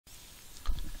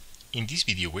In this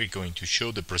video we're going to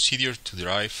show the procedure to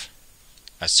derive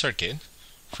a circuit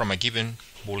from a given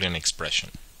Boolean expression.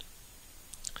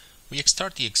 We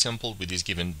start the example with this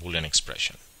given Boolean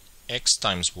expression, x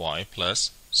times y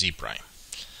plus z prime.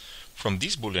 From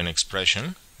this Boolean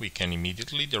expression we can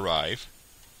immediately derive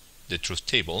the truth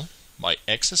table by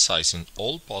exercising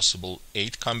all possible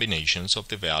 8 combinations of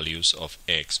the values of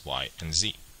x, y, and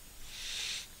z.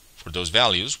 For those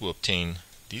values we obtain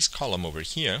this column over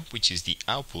here, which is the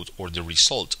output or the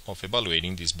result of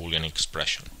evaluating this Boolean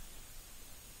expression.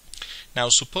 Now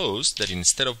suppose that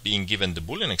instead of being given the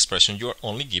Boolean expression, you are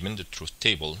only given the truth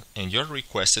table and you are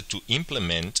requested to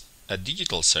implement a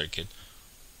digital circuit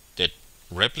that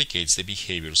replicates the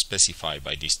behavior specified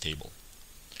by this table.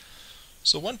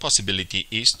 So one possibility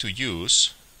is to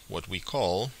use what we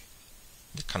call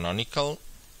the canonical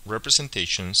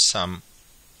representation sum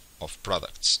of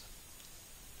products.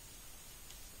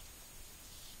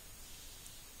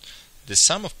 The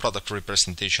sum of product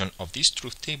representation of this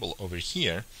truth table over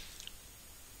here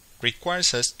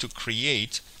requires us to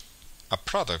create a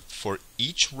product for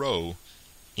each row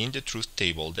in the truth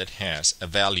table that has a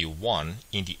value 1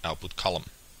 in the output column.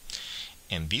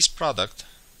 And this product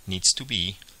needs to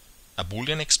be a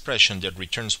Boolean expression that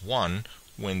returns 1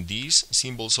 when these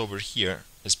symbols over here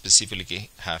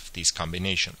specifically have this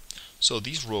combination. So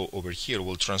this row over here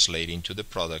will translate into the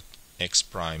product x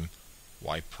prime,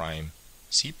 y prime,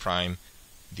 z prime.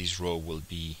 This row will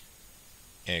be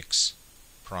x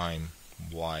prime,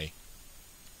 y,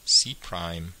 z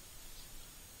prime.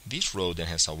 This row that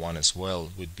has a 1 as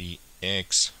well would be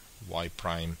x, y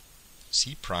prime,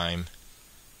 z prime.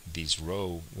 This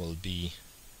row will be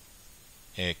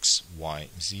x, y,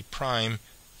 z prime.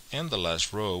 And the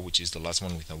last row, which is the last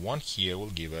one with a 1 here, will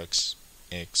give us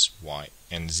x, y,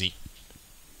 and z.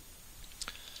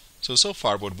 So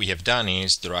far what we have done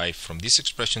is derive from this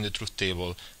expression the truth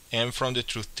table, and from the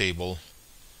truth table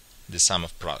the sum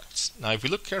of products. Now if we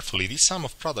look carefully, this sum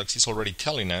of products is already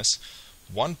telling us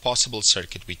one possible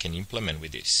circuit we can implement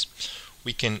with this.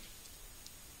 We can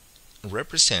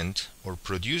represent or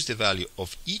produce the value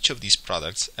of each of these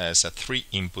products as a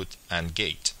 3-input AND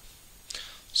gate.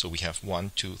 So we have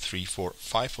 1, 2, 3, 4,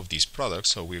 5 of these products,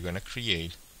 so we're going to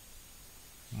create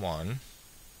 1,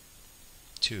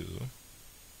 2,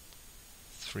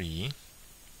 3,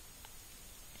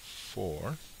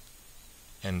 4,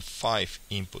 and 5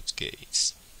 input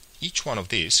gates. Each one of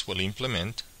these will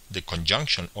implement the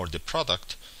conjunction or the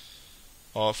product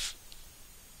of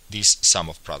this sum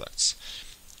of products.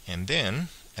 And then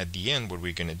at the end what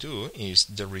we're going to do is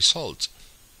the result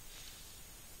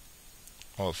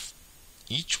of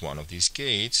each one of these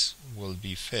gates will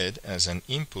be fed as an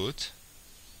input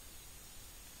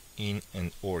in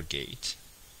an OR gate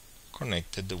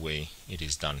connected the way it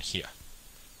is done here.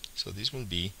 So this will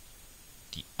be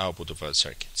the output of our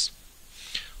circuits.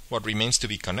 What remains to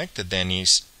be connected then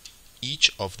is each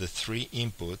of the 3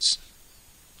 inputs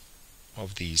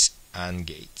of these AND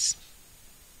gates.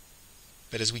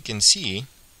 But as we can see,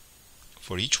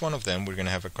 for each one of them we're going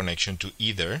to have a connection to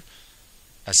either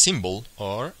a symbol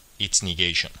or its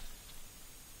negation.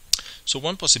 So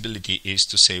one possibility is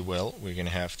to say, well, we're going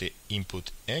to have the input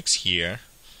x here,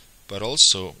 but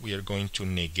also we are going to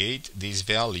negate this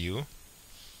value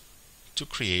to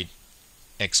create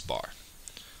x bar.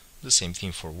 The same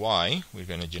thing for y, we're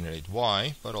going to generate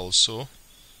y, but also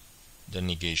the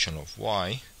negation of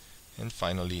y, and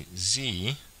finally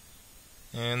z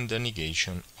and the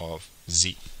negation of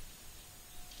z.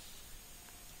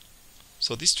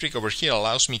 So this trick over here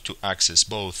allows me to access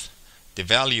both the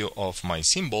value of my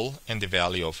symbol and the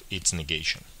value of its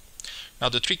negation. Now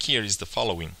the trick here is the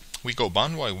following. We go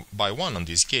one by one on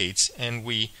these gates and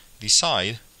we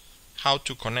decide how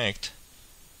to connect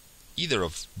either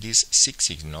of these 6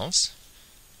 signals,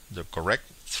 the correct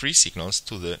 3 signals,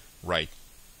 to the right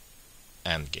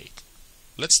AND gate.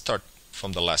 Let's start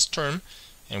from the last term,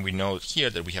 and we know here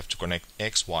that we have to connect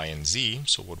x, y, and z.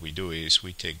 So what we do is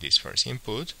we take this first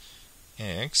input,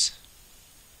 x,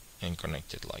 and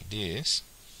connect it like this.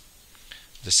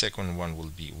 The second one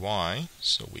will be y,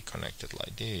 so we connect it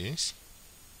like this.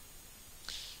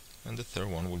 And the third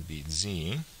one will be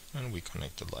z, and we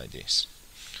connect it like this.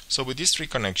 So with these 3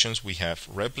 connections we have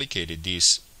replicated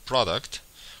this product,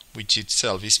 which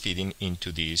itself is feeding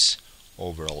into this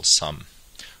overall sum.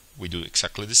 We do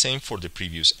exactly the same for the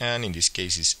previous AND. In this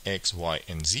case is x, y,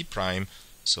 and z prime.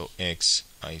 So x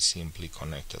I simply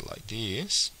connect it like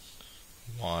this,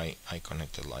 y I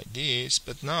connect it like this,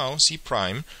 but now z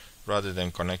prime, rather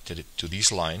than connected it to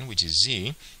this line, which is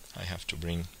z, I have to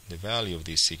bring the value of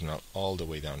this signal all the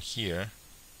way down here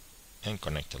and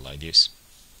connect it like this.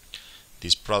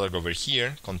 This product over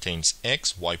here contains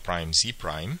x, y prime, z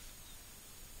prime.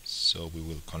 So we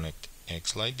will connect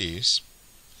x like this.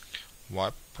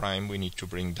 Y prime, we need to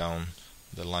bring down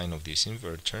the line of this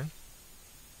inverter.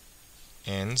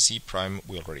 And z prime,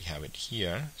 we already have it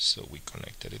here, so we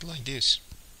connected it like this.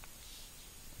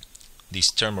 This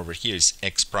term over here is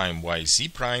x prime, y, z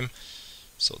prime.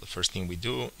 So the first thing we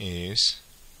do is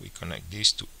we connect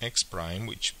this to x prime,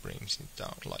 which brings it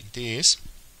down like this.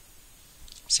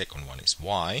 Second one is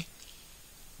y.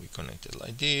 We connect it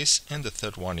like this. And the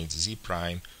third one is z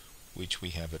prime, which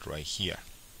we have it right here.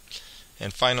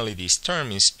 And finally, this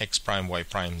term is x prime, y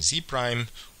prime, z prime,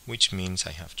 which means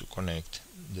I have to connect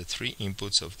the three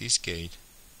inputs of this gate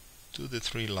to the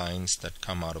three lines that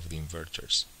come out of the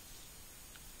inverters.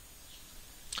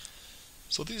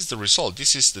 So this is the result.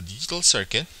 This is the digital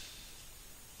circuit.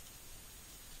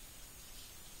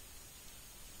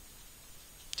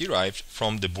 Derived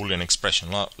from the Boolean expression.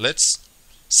 Now let's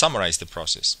summarize the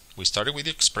process. We started with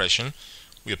the expression,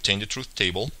 we obtained the truth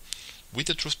table. With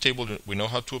the truth table we know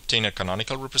how to obtain a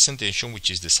canonical representation,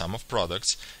 which is the sum of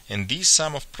products, and this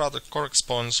sum of product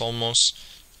corresponds almost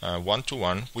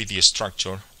one-to-one with the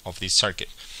structure of this circuit.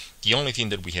 The only thing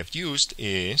that we have used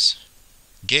is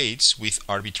gates with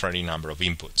arbitrary number of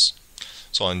inputs.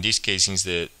 So in this case, since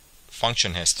the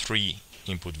function has three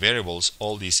input variables,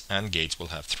 all these AND gates will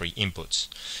have three inputs,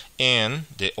 and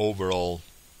the overall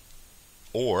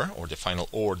OR, or the final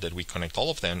OR that we connect all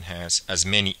of them, has as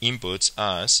many inputs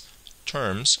as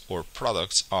terms or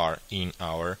products are in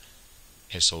our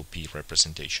SOP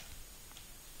representation.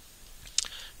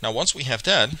 Now once we have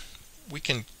that, we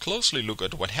can closely look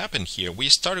at what happened here. We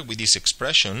started with this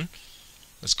expression,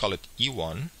 let's call it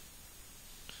E1,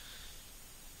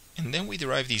 and then we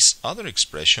derive this other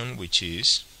expression, which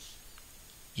is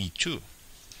E2.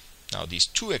 Now these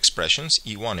two expressions,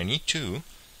 E1 and E2,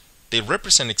 they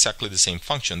represent exactly the same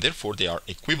function, therefore they are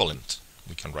equivalent.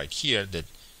 We can write here that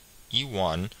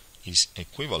E1 is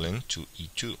equivalent to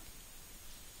E2.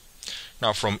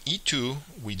 Now from E2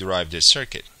 we derive this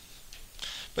circuit.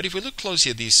 But if we look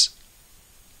closely at this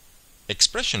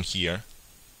expression here,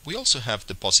 we also have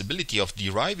the possibility of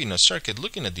deriving a circuit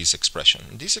looking at this expression.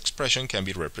 This expression can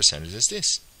be represented as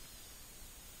this.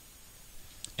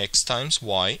 X times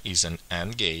y is an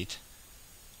AND gate,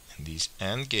 and this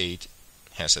AND gate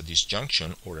has a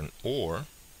disjunction or an OR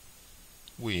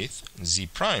with z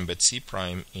prime, but z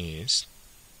prime is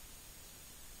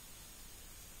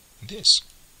this.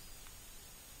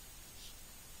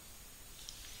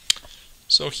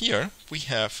 So here we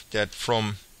have that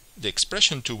from the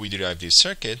expression 2 we derive this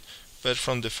circuit, but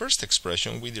from the first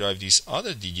expression we derive this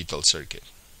other digital circuit.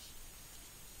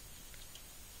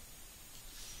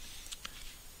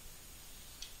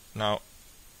 Now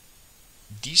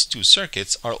these two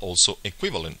circuits are also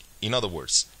equivalent. In other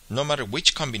words, no matter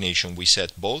which combination we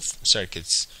set both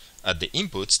circuits at the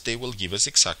inputs, they will give us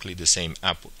exactly the same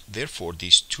output. Therefore,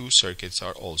 these two circuits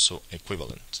are also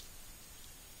equivalent.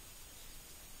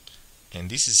 And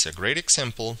this is a great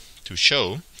example to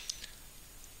show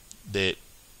the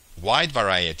wide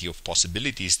variety of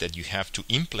possibilities that you have to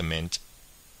implement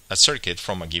a circuit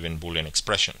from a given Boolean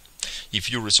expression.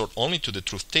 If you resort only to the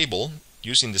truth table,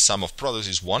 using the sum of products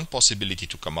is one possibility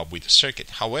to come up with a circuit.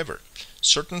 However,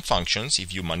 certain functions,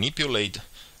 if you manipulate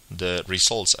the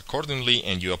results accordingly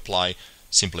and you apply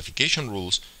simplification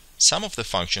rules, some of the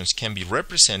functions can be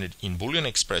represented in Boolean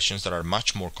expressions that are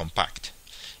much more compact.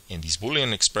 And these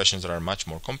Boolean expressions that are much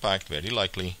more compact, very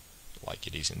likely, like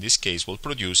it is in this case, will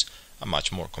produce a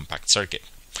much more compact circuit.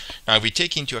 Now, if we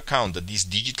take into account that these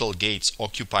digital gates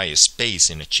occupy a space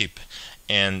in a chip,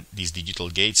 and these digital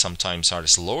gates sometimes are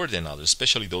slower than others,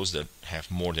 especially those that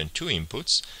have more than two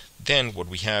inputs, then what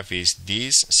we have is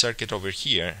this circuit over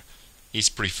here is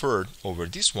preferred over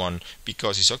this one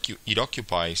because it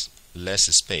occupies less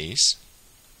space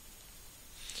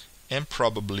and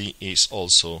probably is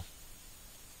also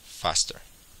faster.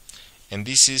 And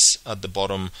this is at the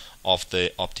bottom of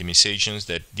the optimizations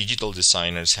that digital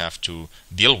designers have to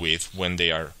deal with when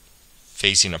they are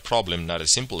facing a problem not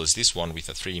as simple as this one with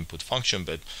a 3-input function,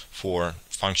 but for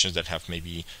functions that have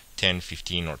maybe 10,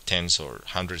 15 or tens or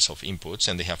hundreds of inputs,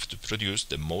 and they have to produce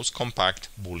the most compact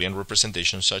Boolean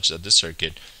representation such that the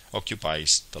circuit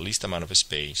occupies the least amount of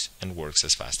space and works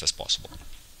as fast as possible.